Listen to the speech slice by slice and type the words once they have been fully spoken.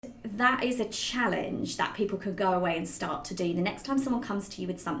that is a challenge that people can go away and start to do. The next time someone comes to you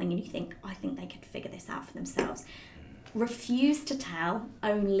with something and you think, I think they could figure this out for themselves, refuse to tell,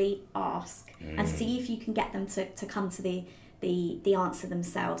 only ask and see if you can get them to come to the answer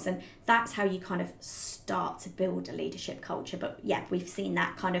themselves. And that's how you kind of start to build a leadership culture. But yeah, we've seen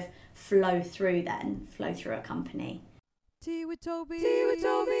that kind of flow through a company. Tea with Toby, tea with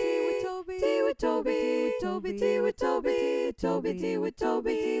Toby, tea with Toby, tea with Toby, tea with Toby, tea with Toby, tea with Toby, tea with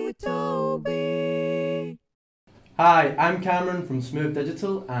Toby, tea with Toby. Hi, I'm Cameron from Smooth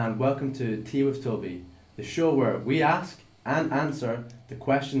Digital and welcome to Tea with Toby, the show where we ask and answer the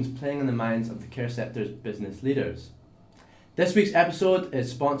questions playing in the minds of the care sector's business leaders. This week's episode is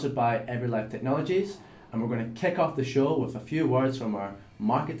sponsored by EveryLife Technologies, and we're going to kick off the show with a few words from our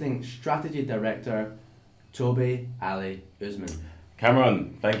Marketing Strategy Director, Toby Ali Usman.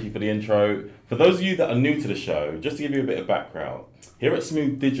 Cameron, thank you for the intro. For those of you that are new to the show, just to give you a bit of background, here at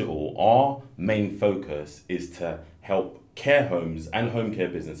Smooth Digital, our main focus is to help care homes and home care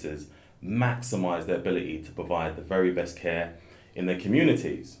businesses maximize their ability to provide the very best care in their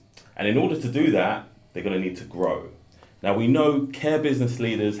communities. And in order to do that, they're going to need to grow. Now, we know care business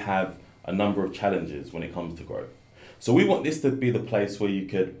leaders have a number of challenges when it comes to growth. So we want this to be the place where you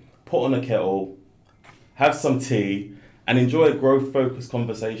could put on a kettle, have some tea, and enjoy a growth-focused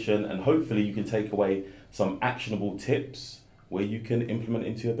conversation, and hopefully you can take away some actionable tips where you can implement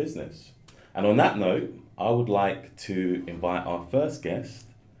into your business. And on that note, I would like to invite our first guest,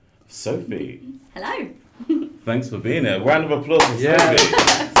 Sophie. Hello. Thanks for being here. Round of applause for Sophie.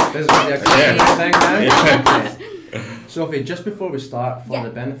 This is really a thing now. Yeah. Sophie, just before we start, for Yeah. the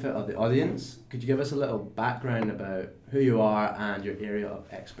benefit of the audience, could you give us a little background about who you are and your area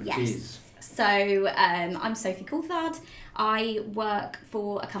of expertise? Yes. So I'm Sophie Coulthard. I work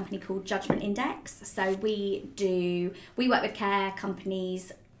for a company called Judgment Index. So we work with care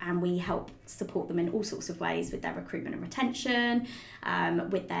companies and we help support them in all sorts of ways with their recruitment and retention,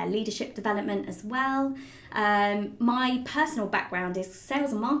 with their leadership development as well. My personal background is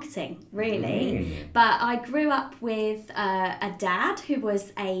sales and marketing, really. But I grew up with a dad who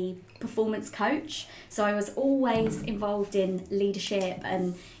was a performance coach. So I was always involved in leadership,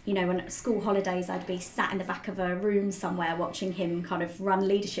 and you know, when school holidays I'd be sat in the back of a room somewhere watching him kind of run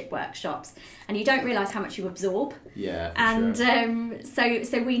leadership workshops, and you don't realise how much you absorb. Yeah, And sure.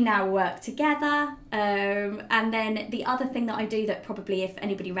 so we now work together, and then the other thing that I do that probably, if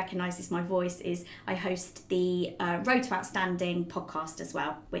anybody recognises my voice, is I host the Road to Outstanding podcast as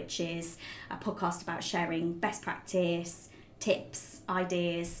well, which is a podcast about sharing best practice, tips,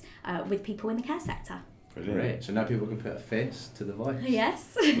 ideas with people in the care sector. Brilliant. Great. So now people can put a face to the voice.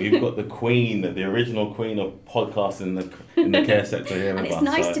 Yes. We've got the queen, the original queen of podcasts in the care sector here And with it's us.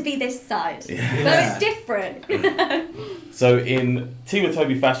 nice So- to be this side, Yeah. though it's different. So in Tea with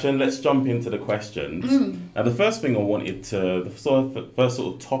Toby fashion, let's jump into the questions. Now the first thing the first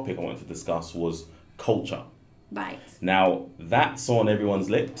sort of topic I wanted to discuss was culture. Right. Now that's on everyone's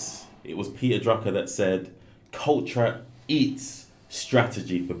lips. It was Peter Drucker that said, culture eats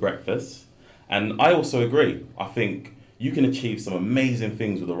strategy for breakfast. And I also agree. I think you can achieve some amazing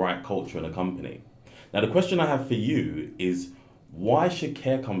things with the right culture in a company. Now the question I have for you is, why should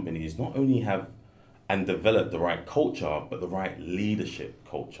care companies not only have and develop the right culture, but the right leadership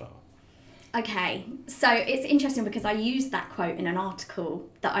culture? Okay, so it's interesting because I used that quote in an article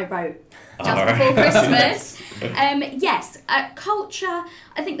that I wrote just Alright. before Christmas. Yes, culture,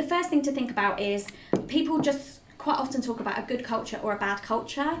 I think the first thing to think about is people just quite often talk about a good culture or a bad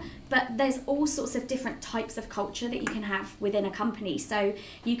culture, but there's all sorts of different types of culture that you can have within a company. So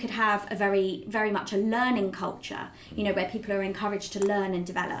you could have a very, very much a learning culture, you know, where people are encouraged to learn and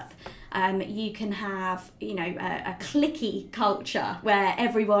develop. You can have, you know, a cliquey culture where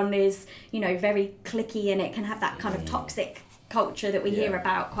everyone is, you know, very cliquey, and it can have that kind of toxic culture that we hear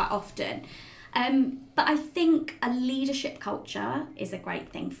about quite often. But I think a leadership culture is a great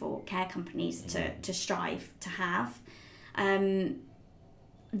thing for care companies to strive to have.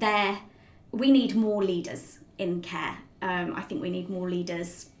 We need more leaders in care. I think we need more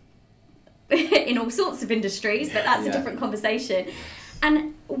leaders in all sorts of industries, but that's a different conversation.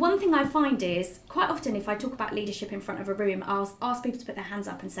 And one thing I find is, quite often if I talk about leadership in front of a room, I'll ask people to put their hands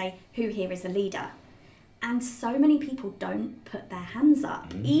up and say, who here is a leader? And so many people don't put their hands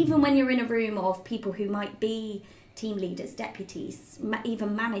up, even when you're in a room of people who might be team leaders, deputies,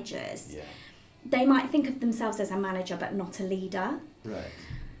 even managers. Yeah. They might think of themselves as a manager, but not a leader. Right.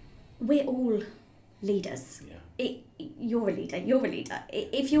 We're all leaders. Yeah. You're a leader. You're a leader.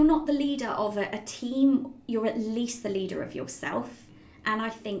 If you're not the leader of a team, you're at least the leader of yourself. And I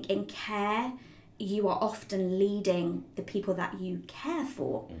think in care, you are often leading the people that you care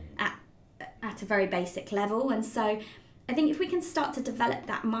for at a very basic level. And so I think if we can start to develop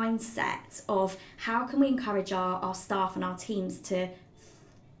that mindset of how can we encourage our staff and our teams to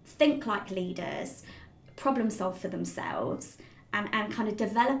think like leaders, problem solve for themselves, and kind of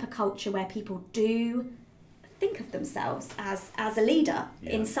develop a culture where people do think of themselves as a leader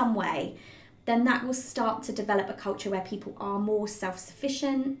in some way, then that will start to develop a culture where people are more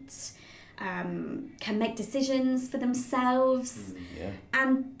self-sufficient, can make decisions for themselves,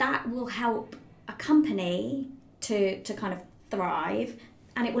 and that will help a company to kind of thrive,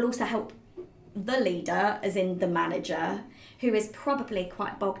 and it will also help the leader, as in the manager, who is probably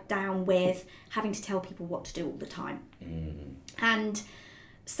quite bogged down with having to tell people what to do all the time. And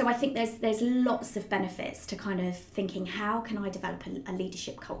so I think there's lots of benefits to kind of thinking, how can I develop a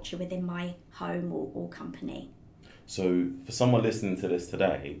leadership culture within my home or company? So for someone listening to this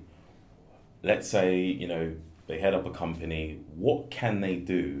today, let's say, you know, they head up a company, what can they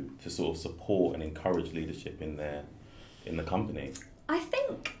do to sort of support and encourage leadership in the company? I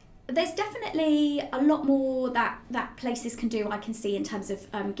think there's definitely a lot more that places can do, I can see, in terms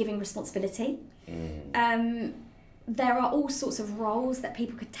of giving responsibility. There are all sorts of roles that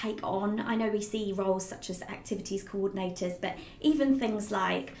people could take on. I know we see roles such as activities coordinators, but even things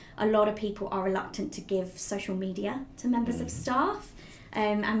like a lot of people are reluctant to give social media to members of staff.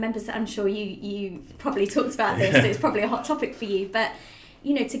 And members, I'm sure you probably talked about this, so it's probably a hot topic for you, but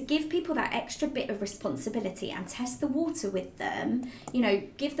you know, to give people that extra bit of responsibility and test the water with them, you know,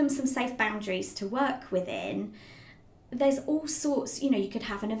 give them some safe boundaries to work within. There's all sorts, you know, you could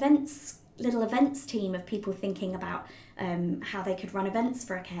have little events team of people thinking about how they could run events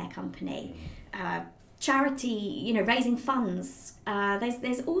for a care company, charity, you know, raising funds.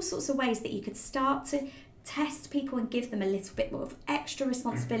 There's all sorts of ways that you could start to test people and give them a little bit more of extra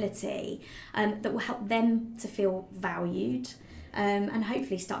responsibility that will help them to feel valued, and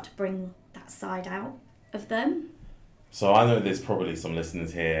hopefully start to bring that side out of them. So I know there's probably some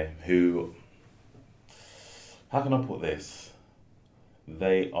listeners here who, how can I put this?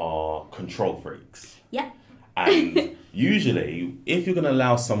 They are control freaks. Yeah. And usually, if you're going to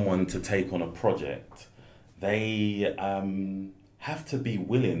allow someone to take on a project, they have to be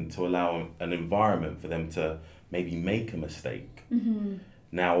willing to allow an environment for them to maybe make a mistake.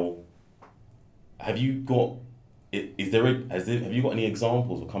 Now, have you got any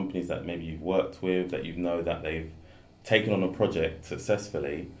examples of companies that maybe you've worked with that you know that they've taken on a project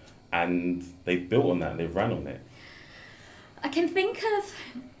successfully and they've built on that and they've ran on it? I can think of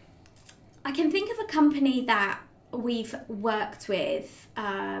a company that we've worked with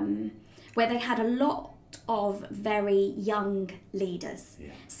where they had a lot of very young leaders.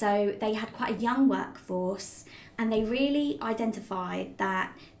 Yeah. So they had quite a young workforce, and they really identified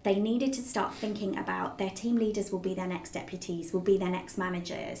that they needed to start thinking about their team leaders will be their next deputies, will be their next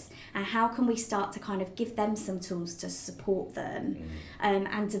managers, and how can we start to kind of give them some tools to support them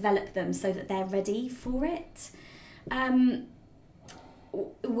and develop them so that they're ready for it.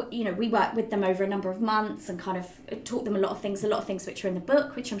 You know, we worked with them over a number of months and kind of taught them a lot of things which are in the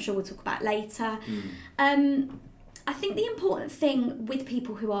book, which I'm sure we'll talk about later. I think the important thing with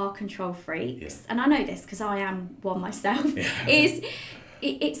people who are control freaks, and I know this because I am one myself, is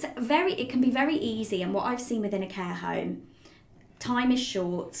it can be very easy, and what I've seen within a care home, time is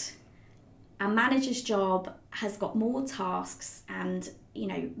short, a manager's job has got more tasks and, you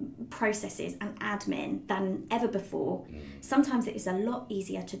know, processes and admin than ever before. Sometimes it is a lot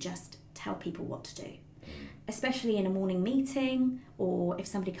easier to just tell people what to do, especially in a morning meeting, or if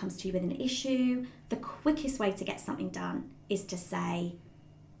somebody comes to you with an issue. The quickest way to get something done is to say,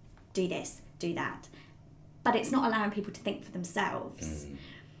 do this, do that. But it's not allowing people to think for themselves.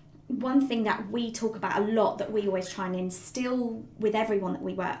 One thing that we talk about a lot, that we always try and instill with everyone that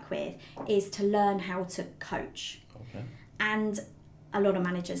we work with, is to learn how to coach. Okay. And a lot of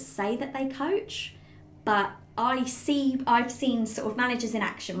managers say that they coach, but I've seen sort of managers in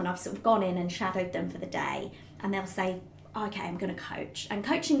action when I've sort of gone in and shadowed them for the day, and they'll say, okay, I'm going to coach. And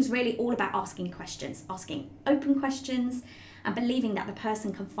coaching is really all about asking questions, asking open questions, and believing that the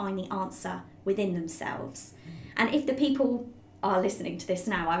person can find the answer within themselves. And if the people are listening to this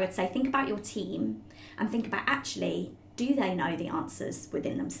now, I would say think about your team and think about, actually, do they know the answers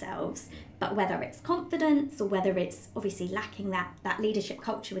within themselves? But whether it's confidence or whether it's obviously lacking that leadership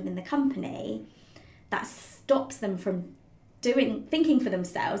culture within the company, that stops them from thinking for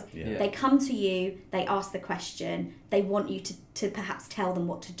themselves. They come to you, they ask the question, they want you to perhaps tell them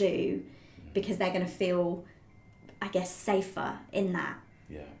what to do, because they're going to feel, I guess, safer in that.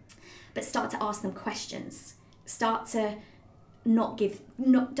 But start to ask them questions. Start to don't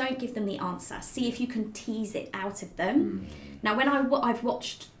give them the answer. See if you can tease it out of them. Now, when I've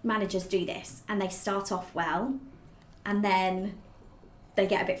watched managers do this, and they start off well, and then they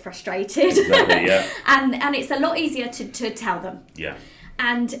get a bit frustrated. Exactly, yeah. and it's a lot easier to tell them. Yeah.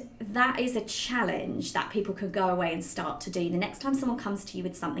 And that is a challenge that people can go away and start to do. The next time someone comes to you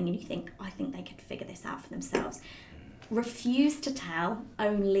with something and you think, I think they could figure this out for themselves, refuse to tell,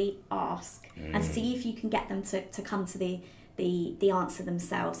 only ask, and see if you can get them to come to the answer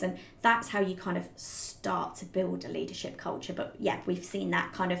themselves. And that's how you kind of start to build a leadership culture. But yeah, we've seen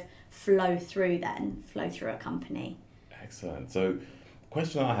that kind of flow through a company. Excellent. So the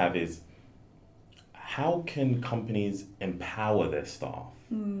question I have is, how can companies empower their staff?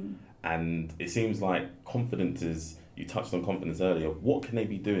 And it seems like confidence is, you touched on confidence earlier, what can they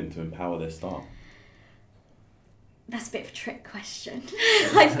be doing to empower their staff? That's a bit of a trick question,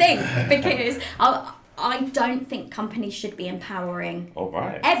 I think, because I don't think companies should be empowering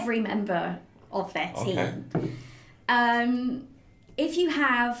every member of their team. Okay. If you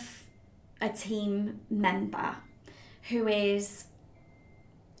have a team member who is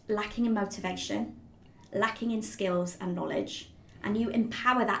lacking in motivation, lacking in skills and knowledge, and you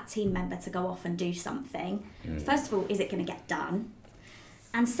empower that team member to go off and do something, first of all, is it going to get done?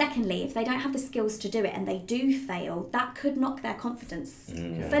 And secondly, if they don't have the skills to do it and they do fail, that could knock their confidence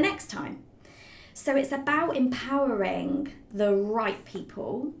for next time. So it's about empowering the right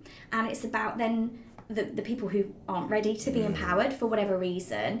people, and it's about then the people who aren't ready to be empowered for whatever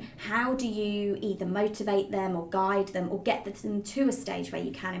reason. How do you either motivate them or guide them or get them to a stage where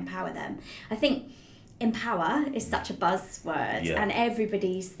you can empower them? I think empower is such a buzzword, and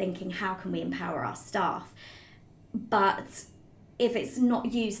everybody's thinking, how can we empower our staff? But if it's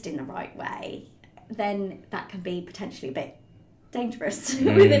not used in the right way, then that can be potentially a bit dangerous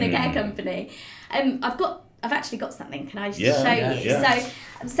within a care company. I've actually got something. Can I show you? Yeah.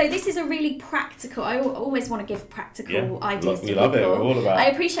 So this is a really practical. I always want to give practical ideas to people. We love it. We're all about it. I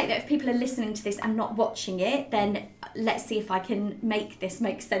appreciate that if people are listening to this and not watching it, then let's see if I can make this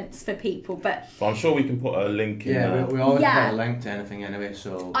make sense for people. But I'm sure we can put a link in there. We always put a link to anything anyway,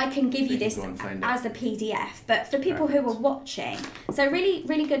 so I can give you this as a PDF. But for people who are watching, so really,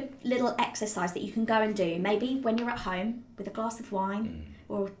 really good little exercise that you can go and do, maybe when you're at home with a glass of wine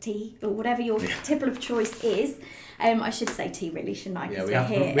or tea or whatever your tipple of choice is. I should say tea, really, shouldn't I? Because we're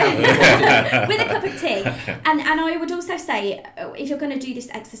here with a cup of tea. And I would also say, if you're going to do this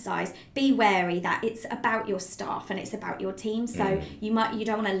exercise, be wary that it's about your staff and it's about your team. So you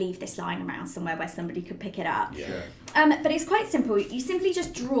don't want to leave this lying around somewhere where somebody could pick it up. Sure. But it's quite simple. You simply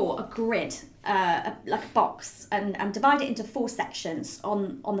just draw a grid, like a box, and divide it into 4 sections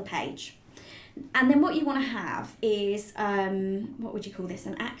on the page. And then what you want to have is, what would you call this,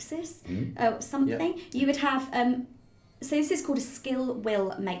 an axis? Something. Yep. You would have, so this is called a skill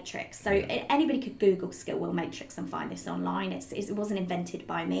will matrix. So anybody could Google skill will matrix and find this online. It wasn't invented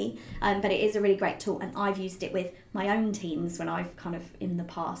by me, but it is a really great tool. And I've used it with my own teams when I've kind of, in the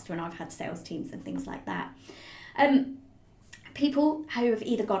past, when I've had sales teams and things like that. People who have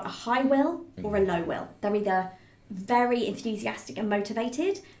either got a high will or a low will. They're either very enthusiastic and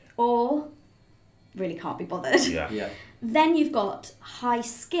motivated or really can't be bothered. Then you've got high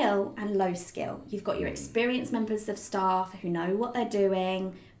skill and low skill. You've got your experienced members of staff who know what they're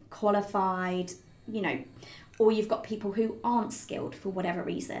doing, qualified, or you've got people who aren't skilled for whatever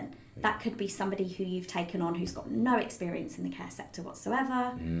reason. That could be somebody who you've taken on who's got no experience in the care sector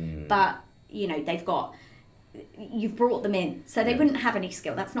whatsoever, but you've brought them in, so they wouldn't have any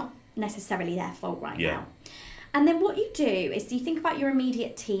skill. That's not necessarily their fault now. And then what you do is you think about your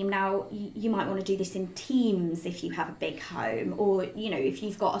immediate team. Now, you might want to do this in teams if you have a big home, or, if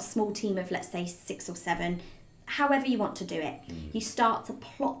you've got a small team of, let's say, 6 or 7, however you want to do it. You start to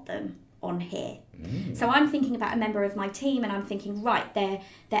plot them on here. So I'm thinking about a member of my team and I'm thinking, right, they're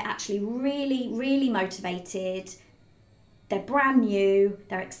actually really, really motivated. They're brand new,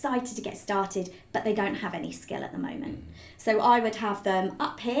 they're excited to get started, but they don't have any skill at the moment. So I would have them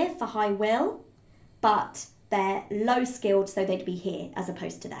up here for high will, but they're low skilled, so they'd be here as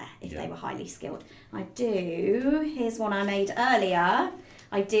opposed to there if they were highly skilled. Here's one I made earlier.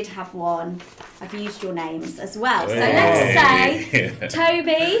 I did have one. I've used your names as well. So let's say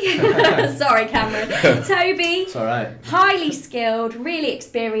Toby. Sorry, Cameron. Toby. It's all right. Highly skilled, really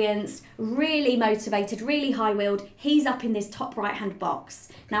experienced, really motivated, really high-willed. He's up in this top right-hand box.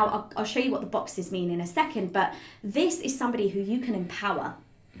 Now, I'll show you what the boxes mean in a second, but this is somebody who you can empower.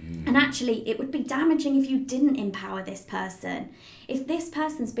 And actually, it would be damaging if you didn't empower this person. If this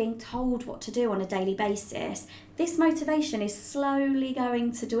person's being told what to do on a daily basis, this motivation is slowly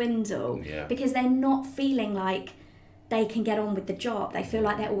going to dwindle because they're not feeling like they can get on with the job. They feel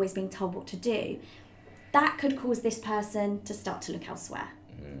like they're always being told what to do. That could cause this person to start to look elsewhere.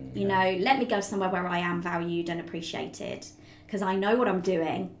 You know, let me go somewhere where I am valued and appreciated, because I know what I'm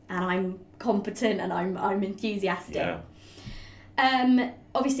doing and I'm competent and I'm enthusiastic. Yeah.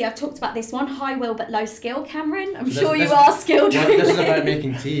 Obviously, I've talked about this one, high will but low skill, Cameron. I'm So sure you this- are skilled. Well, this is about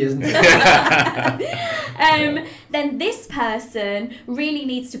making tea, isn't it? Then this person really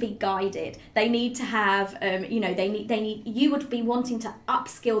needs to be guided. They need to have, you need. You would be wanting to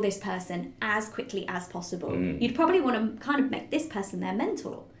upskill this person as quickly as possible. You'd probably want to kind of make this person their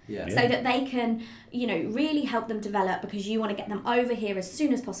mentor. Yeah. So that they can, really help them develop, because you want to get them over here as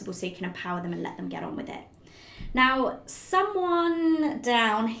soon as possible so you can empower them and let them get on with it. Now, someone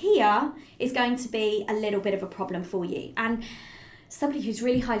down here is going to be a little bit of a problem for you. And somebody who's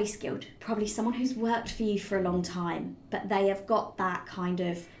really highly skilled, probably someone who's worked for you for a long time, but they have got that kind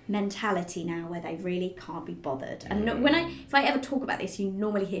of mentality now where they really can't be bothered. And if I ever talk about this, you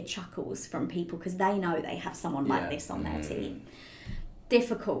normally hear chuckles from people because they know they have someone like this on their team.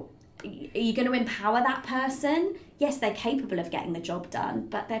 Difficult. Are you going to empower that person? Yes, they're capable of getting the job done,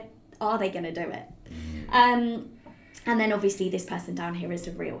 but are they going to do it? And then obviously this person down here is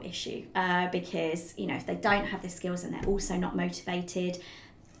a real issue, because if they don't have the skills and they're also not motivated,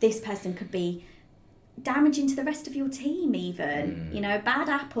 this person could be damaging to the rest of your team even. A bad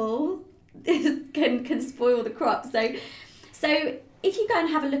apple can spoil the crop. So if you go and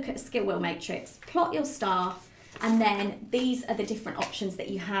have a look at a skill will matrix, plot your staff, and then these are the different options that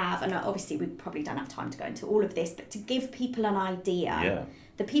you have. And obviously we probably don't have time to go into all of this, but to give people an idea,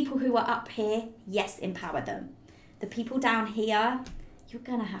 the people who are up here, yes, empower them. The people down here, you're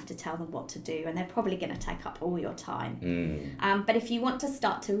going to have to tell them what to do, and they're probably going to take up all your time. But if you want to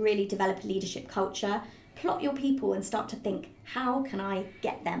start to really develop a leadership culture, plot your people and start to think, how can I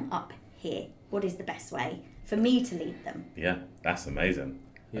get them up here? What is the best way for me to lead them? Yeah, that's amazing.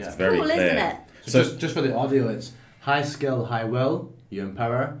 That's Yeah. very Cool, clear. isn't it? So just for the audio, it's high skill, high will, you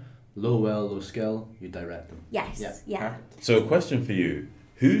empower. Low will, low skill, you direct them. Yes, yeah. Perfect. So a question for you.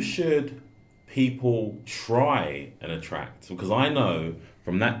 Who should people try and attract? Because I know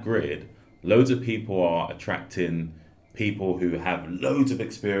from that grid, loads of people are attracting people who have loads of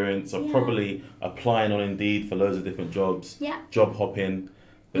experience, are probably applying on Indeed for loads of different jobs, job hopping,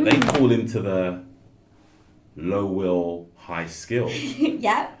 but they fall into the low will, high skill.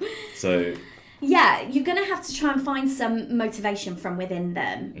 Yeah. So Yeah, you're going to have to try and find some motivation from within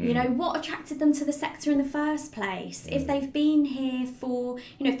them. What attracted them to the sector in the first place? If they've been here for,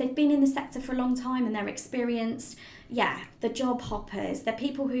 if they've been in the sector for a long time and they're experienced, the job hoppers, they're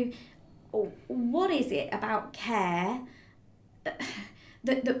people who, what is it about care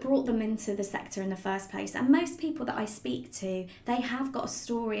that brought them into the sector in the first place? And most people that I speak to, they have got a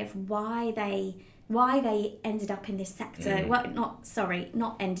story of why they ended up in this sector. Well,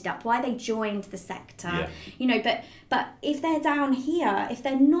 why they joined the sector. But if they're down here, if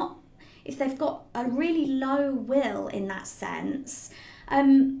they've got a really low will in that sense,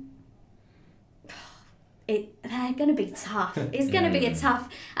 they're going to be tough. It's going to be a tough.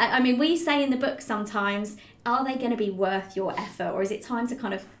 I mean, we say in the book sometimes, are they going to be worth your effort, or is it time to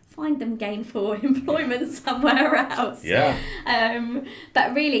kind of find them gainful employment somewhere else? yeah,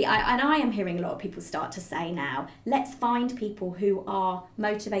 But really, I am hearing a lot of people start to say now, let's find people who are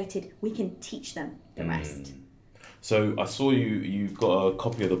motivated. We can teach them the rest. So I saw you've got a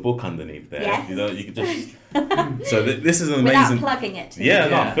copy of the book underneath there. Yes. You could just. So this is an Without amazing. plugging it. Yeah,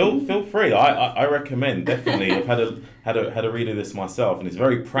 no, feel free. I recommend definitely. I've had a read of this myself, and it's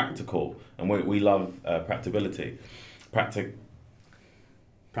very practical, and we love practicability. Practicality.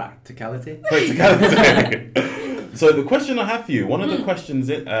 Practicality. So the question I have for you, one of the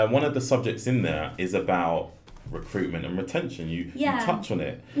questions, one of the subjects in there is about recruitment and retention. You touch on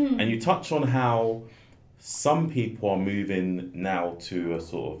it, and you touch on how some people are moving now to a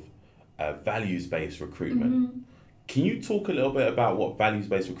sort of values-based recruitment. Can you talk a little bit about what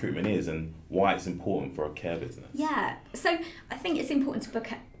values-based recruitment is and why it's important for a care business? Yeah, so I think it's important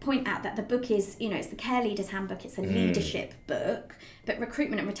to point out that the book is, it's the Care Leaders Handbook, it's a leadership book, but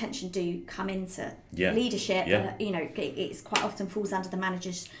recruitment and retention do come into leadership. It's quite often falls under the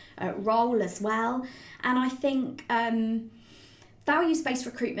manager's role as well. And I think values-based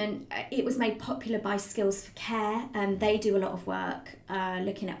recruitment, it was made popular by Skills for Care. They do a lot of work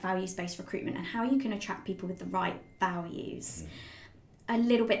looking at values-based recruitment and how you can attract people with the right values. A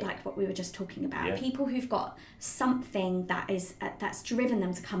little bit like what we were just talking about. People who've got something that's driven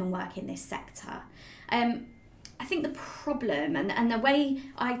them to come and work in this sector. I think the problem and the way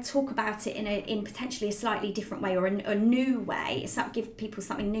I talk about it in potentially a slightly different way or a new way, give people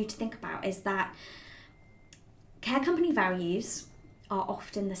something new to think about, is that care company values are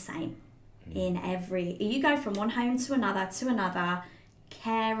often the same in you go from one home to another,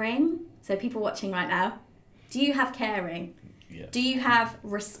 caring. So people watching right now, do you have caring? Yeah. Do you have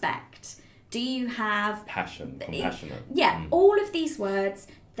respect? Do you have compassionate? Yeah, all of these words,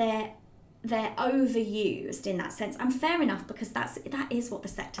 they're overused in that sense. And fair enough, because that is what the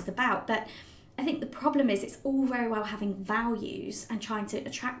sector's about. But I think the problem is it's all very well having values and trying to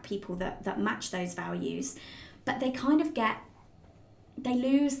attract people that match those values, but they kind of they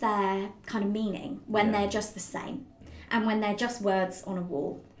lose their kind of meaning when they're just the same and when they're just words on a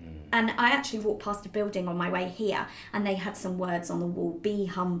wall. And I actually walked past a building on my way here and they had some words on the wall: be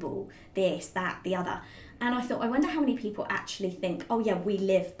humble, this, that, the other. And I thought, I wonder how many people actually think, oh yeah, we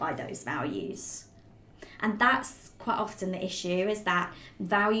live by those values. And that's quite often the issue, is that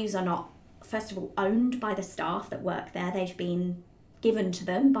values are not, first of all, owned by the staff that work there. They've been given to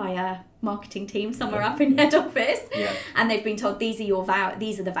them by a marketing team somewhere up in head office, and they've been told these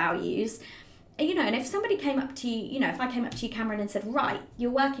are the values. And if somebody came up to you, if I came up to you, Cameron, and said, right,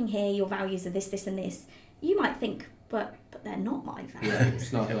 you're working here, your values are this, this and this, you might think, but they're not my values. Yeah,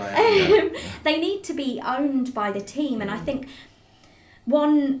 it's not who I am. They need to be owned by the team. And I think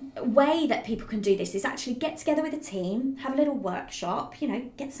one way that people can do this is actually get together with a team, have a little workshop,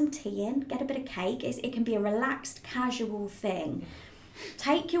 get some tea in, get a bit of cake. It can be a relaxed, casual thing.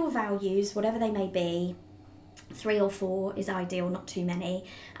 Take your values, whatever they may be, 3 or 4 is ideal, not too many,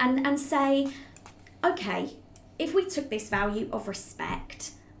 and say, okay, if we took this value of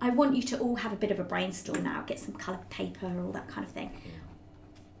respect, I want you to all have a bit of a brainstorm now, get some coloured paper, all that kind of thing.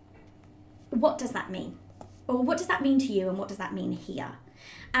 What does that mean? Or what does that mean to you, and what does that mean here?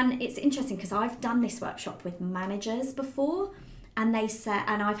 And it's interesting because I've done this workshop with managers before, and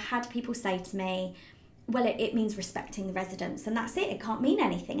I've had people say to me, well, it means respecting the residents, and that's it. It can't mean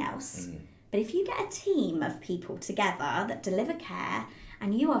anything else. But if you get a team of people together that deliver care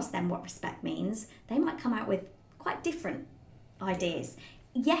and you ask them what respect means, they might come out with quite different ideas.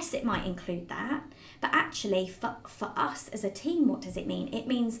 Yes, it might include that, but actually for us as a team, what does it mean? It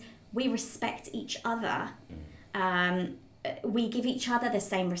means we respect each other. We give each other the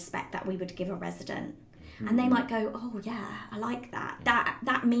same respect that we would give a resident. And they might go, oh yeah, I like that.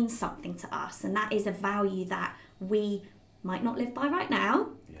 That means something to us, and that is a value that we might not live by right now,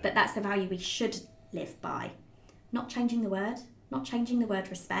 but that's the value we should live by. Not changing the word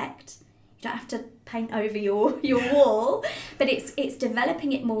respect. You don't have to paint over your wall, but it's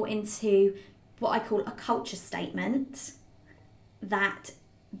developing it more into what I call a culture statement that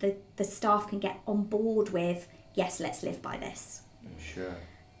the staff can get on board with. Yes, let's live by this. Sure.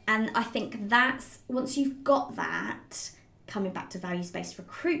 And I think that's, once you've got that, coming back to values-based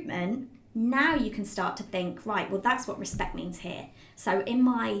recruitment, now you can start to think, right, well, that's what respect means here. So in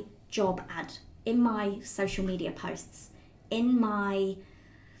my job ad, in my social media posts, in my,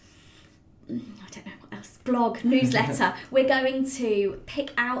 I don't know what else, blog, newsletter, we're going to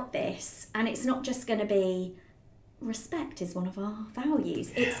pick out this, and it's not just going to be respect is one of our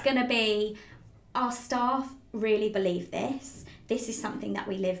values. It's going to be our staff really believe this. This is something that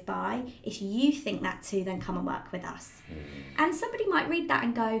we live by. If you think that too, then come and work with us. And somebody might read that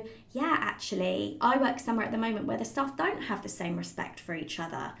and go, yeah, actually, I work somewhere at the moment where the staff don't have the same respect for each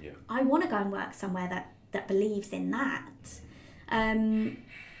other. Yeah. I want to go and work somewhere that believes in that. And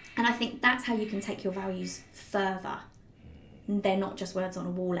I think that's how you can take your values further. They're not just words on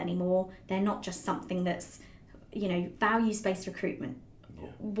a wall anymore. They're not just something that's, values-based recruitment. Yeah.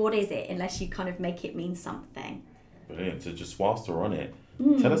 What is it, unless you kind of make it mean something? Brilliant. So just whilst we're on it,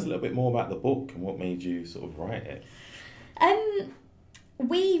 tell us a little bit more about the book and what made you sort of write it.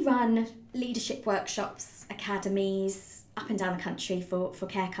 We run leadership workshops, academies up and down the country for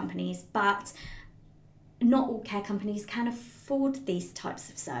care companies, but not all care companies can afford these types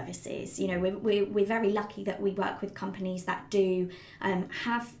of services. We're very lucky that we work with companies that do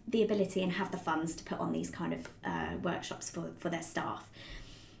have the ability and have the funds to put on these kind of workshops for their staff.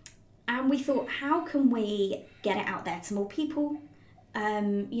 And we thought, how can we get it out there to more people?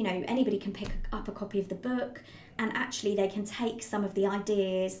 Anybody can pick up a copy of the book, and actually they can take some of the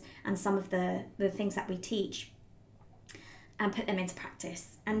ideas and some of the things that we teach and put them into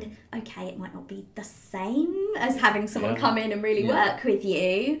practice. And okay, it might not be the same as having someone come in and really work with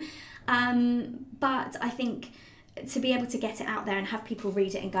you, but I think to be able to get it out there and have people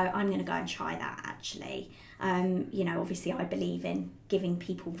read it and go, I'm going to go and try that actually. Obviously I believe in giving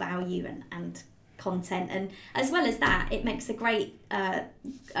people value and content, and as well as that, it makes a great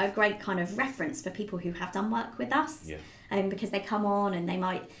kind of reference for people who have done work with us, because they come on and they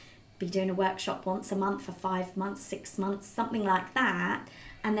might be doing a workshop once a month for 5 months, 6 months, something like that,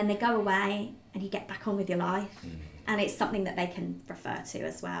 and then they go away and you get back on with your life. And it's something that they can refer to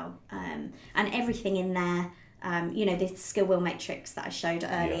as well. And everything in there, the skill wheel matrix that I showed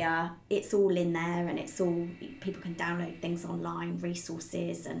earlier, it's all in there, and it's all, people can download things online,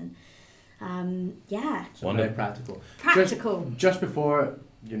 resources, and So very practical. Practical. Just before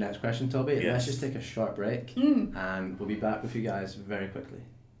your next question, Toby, Yes. let's just take a short break, and we'll be back with you guys very quickly.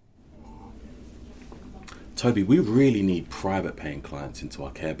 Toby, we really need private paying clients into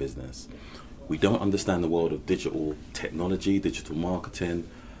our care business. We don't understand the world of digital technology, digital marketing.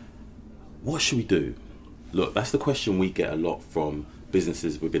 What should we do? Look, that's the question we get a lot from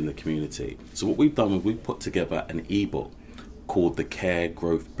businesses within the community. So what we've done is we've put together an ebook called the Care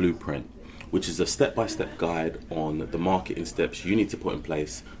Growth Blueprint, which is a step-by-step guide on the marketing steps you need to put in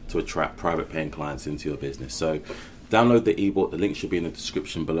place to attract private paying clients into your business. So download the ebook, the link should be in the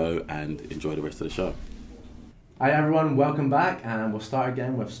description below, and enjoy the rest of the show. Hi everyone, welcome back, and we'll start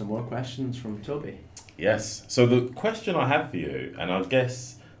again with some more questions from Toby. Yes, so the question I have for you, and I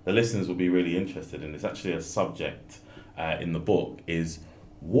guess the listeners will be really interested in, it's actually a subject in the book, is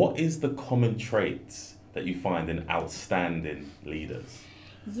what is the common traits that you find in outstanding leaders?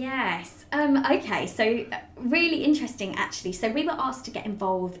 Yes. Okay. So really interesting, actually. So we were asked to get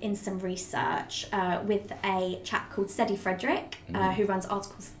involved in some research with a chap called Sedi Frederick, who runs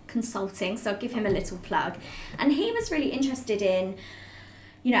Articles Consulting. So I'll give him a little plug. And he was really interested in,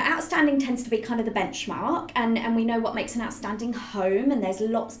 outstanding tends to be kind of the benchmark, and we know what makes an outstanding home, and there's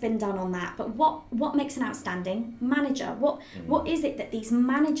lots been done on that. But what makes an outstanding manager? What is it that these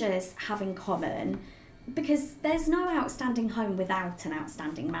managers have in common? Because there's no outstanding home without an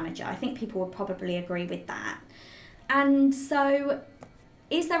outstanding manager. I think people would probably agree with that. And so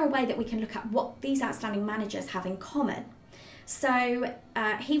is there a way that we can look at what these outstanding managers have in common? So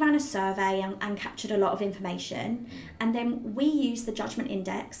he ran a survey and captured a lot of information. And then we used the Judgment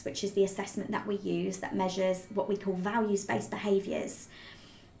Index, which is the assessment that we use that measures what we call values-based behaviours,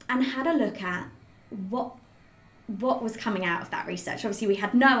 and had a look at what was coming out of that research. Obviously, we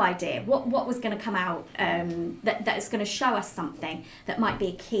had no idea what was going to come out that is going to show us something that might be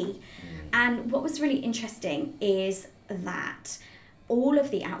a key. And what was really interesting is that all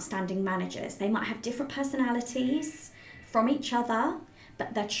of the outstanding managers, they might have different personalities from each other,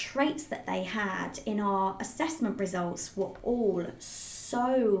 but the traits that they had in our assessment results were all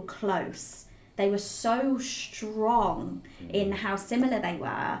so close. They were so strong in how similar they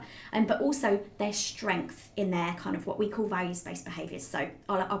were, but also their strength in their kind of what we call values-based behaviours. So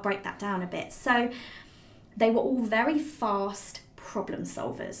I'll break that down a bit. So they were all very fast problem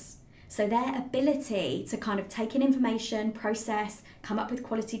solvers. So their ability to kind of take in information, process, come up with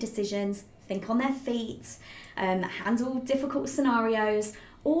quality decisions, think on their feet, handle difficult scenarios,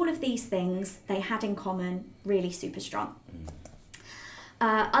 all of these things they had in common, really super strong.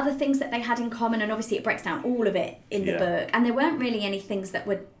 Other things that they had in common, and obviously it breaks down all of it in the book, and there weren't really any things that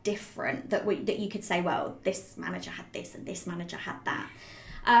were different that you could say, well, this manager had this and this manager had that.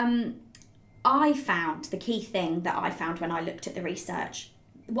 I found the key thing that I found when I looked at the research,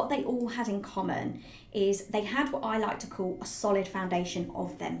 what they all had in common is they had what I like to call a solid foundation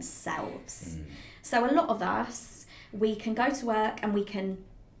of themselves. So a lot of us, we can go to work and we can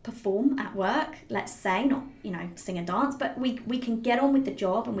perform at work, let's say, not sing and dance, but we can get on with the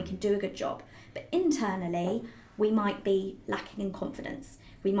job and we can do a good job. But internally we might be lacking in confidence.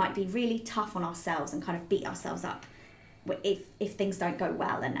 We might be really tough on ourselves and kind of beat ourselves up if things don't go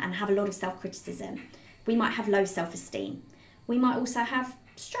well, and have a lot of self-criticism. We might have low self-esteem. We might also have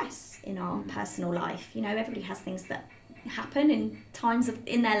stress in our personal life. Everybody has things that happen in times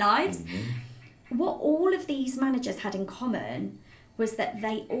in their lives. What all of these managers had in common was that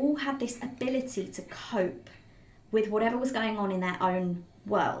they all had this ability to cope with whatever was going on in their own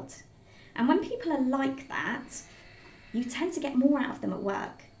world. And when people are like that, you tend to get more out of them at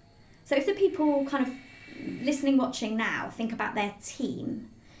work. So if the people kind of listening, watching now, think about their team,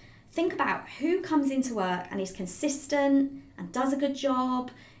 think about who comes into work and is consistent and does a good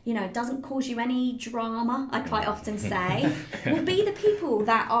job, doesn't cause you any drama, I quite often say, will be the people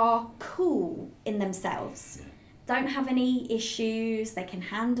that are cool in themselves. Don't have any issues, they can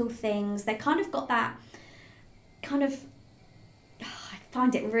handle things, they kind of got that kind of, I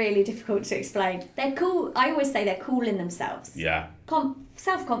find it really difficult to explain. They're cool, I always say they're cool in themselves. Yeah.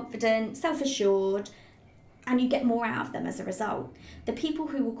 Self-confident, self-assured, and you get more out of them as a result. The people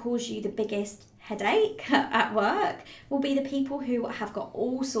who will cause you the biggest headache at work will be the people who have got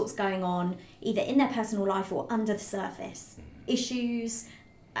all sorts going on, either in their personal life or under the surface. Issues,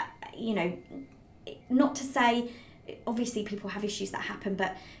 not to say obviously people have issues that happen,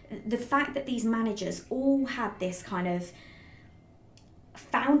 but the fact that these managers all had this kind of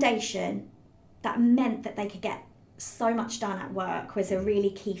foundation that meant that they could get so much done at work was a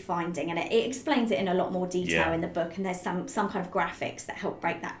really key finding, and it explains it in a lot more detail in the book, and there's some kind of graphics that help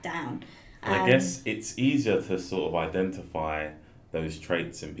break that down. And I guess it's easier to sort of identify those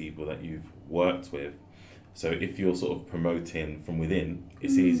traits in people that you've worked with. So if you're sort of promoting from within,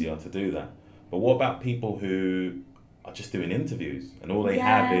 it's easier to do that. But what about people who are just doing interviews and all they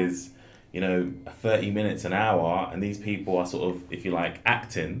have is, 30 minutes, an hour, and these people are sort of, if you like,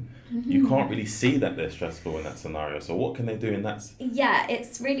 acting. You can't really see that they're stressful in that scenario. So what can they do in that? Yeah,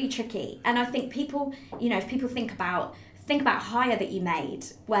 it's really tricky. And I think people, if people think about hire that you made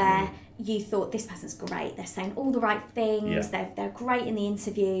where you thought this person's great, they're saying all the right things, they're great in the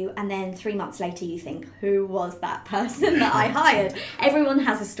interview, and then 3 months later you think, who was that person that I hired? Everyone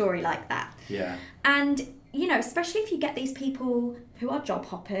has a story like that. Yeah. And especially if you get these people who are job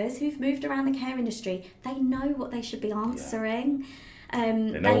hoppers, who've moved around the care industry, they know what they should be answering. They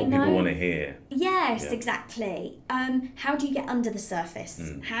know what people want to hear. Yes, exactly. How do you get under the surface?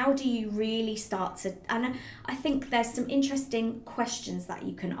 How do you really start to... And I think there's some interesting questions that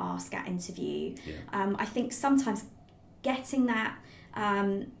you can ask at interview. I think sometimes getting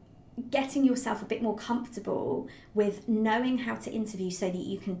yourself a bit more comfortable with knowing how to interview so that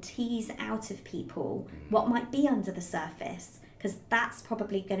you can tease out of people what might be under the surface, because that's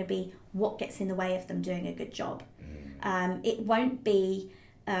probably going to be what gets in the way of them doing a good job. It won't be,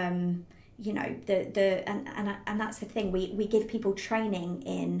 and that's the thing. We give people training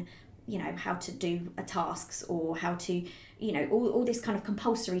in, how to do tasks, or how to, all this kind of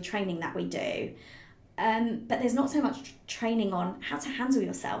compulsory training that we do. But there's not so much training on how to handle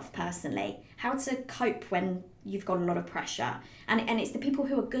yourself personally, how to cope when you've got a lot of pressure, and it's the people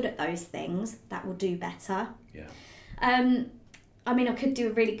who are good at those things that will do better. I mean, I could do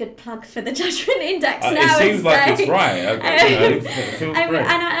a really good plug for the Judgment Index now. It seems like it's right. And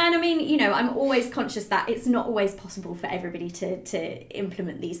I mean, I'm always conscious that it's not always possible for everybody to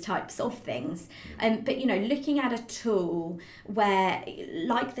implement these types of things. But, looking at a tool where,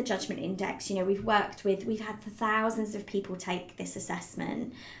 like the Judgment Index, we've had thousands of people take this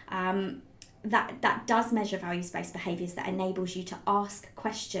assessment. That does measure values-based behaviours, that enables you to ask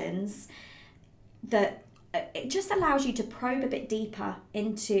questions that it just allows you to probe a bit deeper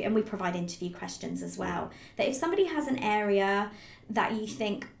into, and we provide interview questions as well, that if somebody has an area that you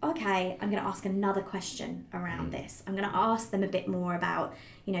think, okay, I'm going to ask another question around this, I'm going to ask them a bit more about,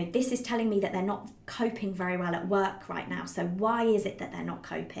 this is telling me that they're not coping very well at work right now, so why is it that they're not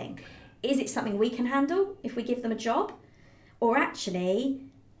coping? Is it something we can handle if we give them a job? Or actually,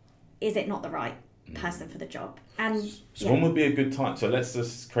 is it not the right person for the job? And so when would be a good time? So let's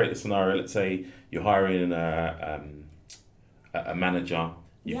just create a scenario. Let's say you're hiring a manager.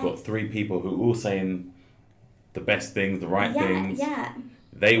 You've got 3 people who are all saying the best things, the right things.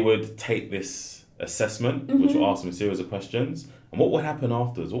 They would take this assessment, which will ask them a series of questions. And what will happen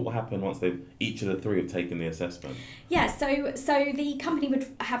afterwards? What will happen once each of the 3 have taken the assessment? Yeah, so the company would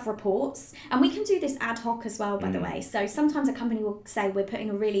have reports, and we can do this ad hoc as well, by the way. So sometimes a company will say, we're putting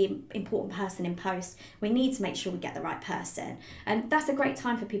a really important person in post. We need to make sure we get the right person. And that's a great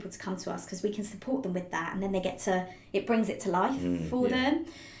time for people to come to us, because we can support them with that, and then it brings it to life for them.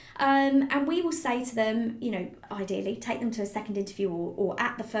 And we will say to them, ideally, take them to a second interview or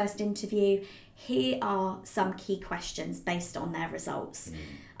at the first interview, here are some key questions based on their results.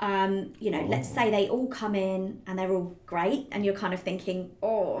 Let's say they all come in and they're all great, and you're kind of thinking,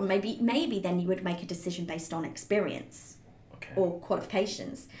 maybe then you would make a decision based on experience or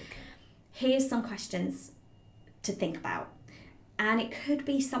qualifications. Here's some questions to think about. And it could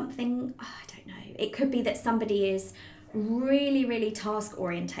be something, I don't know, it could be that somebody is really, really task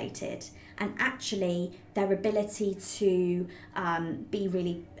orientated, and actually their ability to be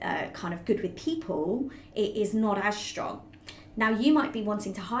really kind of good with people is not as strong. Now, you might be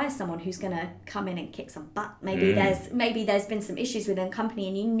wanting to hire someone who's going to come in and kick some butt. Maybe there's been some issues within the company,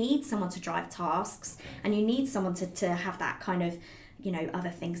 and you need someone to drive tasks, and you need someone to have that kind of, other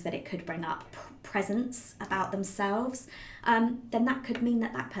things that it could bring up, presence about themselves. Then that could mean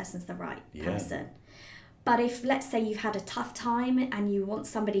that person's the right person. But if, let's say, you've had a tough time and you want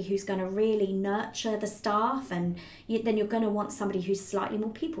somebody who's going to really nurture the staff, and then you're going to want somebody who's slightly more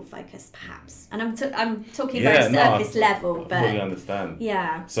people-focused, perhaps. And I'm talking very surface level. I fully understand.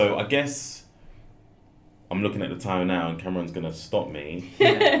 Yeah. So I guess I'm looking at the time now, and Cameron's going to stop me.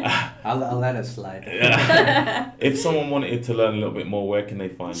 Yeah. I'll let it slide. If someone wanted to learn a little bit more, where can they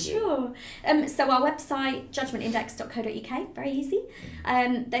find you? Sure. So our website, judgmentindex.co.uk, very easy.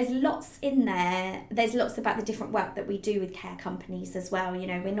 There's lots in there. There's lots about the different work that we do with care companies as well. You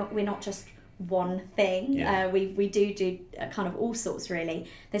know, we're not just one thing. Yeah. We do kind of all sorts, really.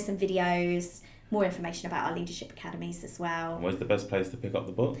 There's some videos, more information about our leadership academies as well. Where's the best place to pick up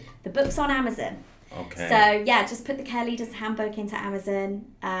the book? The book's on Amazon. Okay. So yeah, just put the Care Leaders Handbook into Amazon,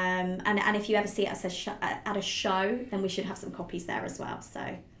 and if you ever see it at a show, then we should have some copies there as well.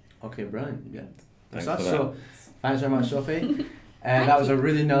 So Okay, brilliant. Yeah. Thanks That's for that. So, thanks very much, Sophie. That was a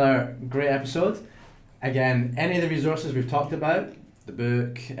really another great episode. Again, any of the resources we've talked about, the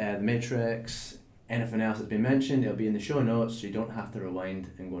book, the Matrix, anything else that's been mentioned, it'll be in the show notes, so you don't have to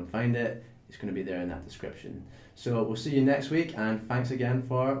rewind and go and find it. It's going to be there in that description. So we'll see you next week, and thanks again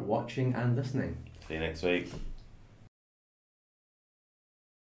for watching and listening. See you next week.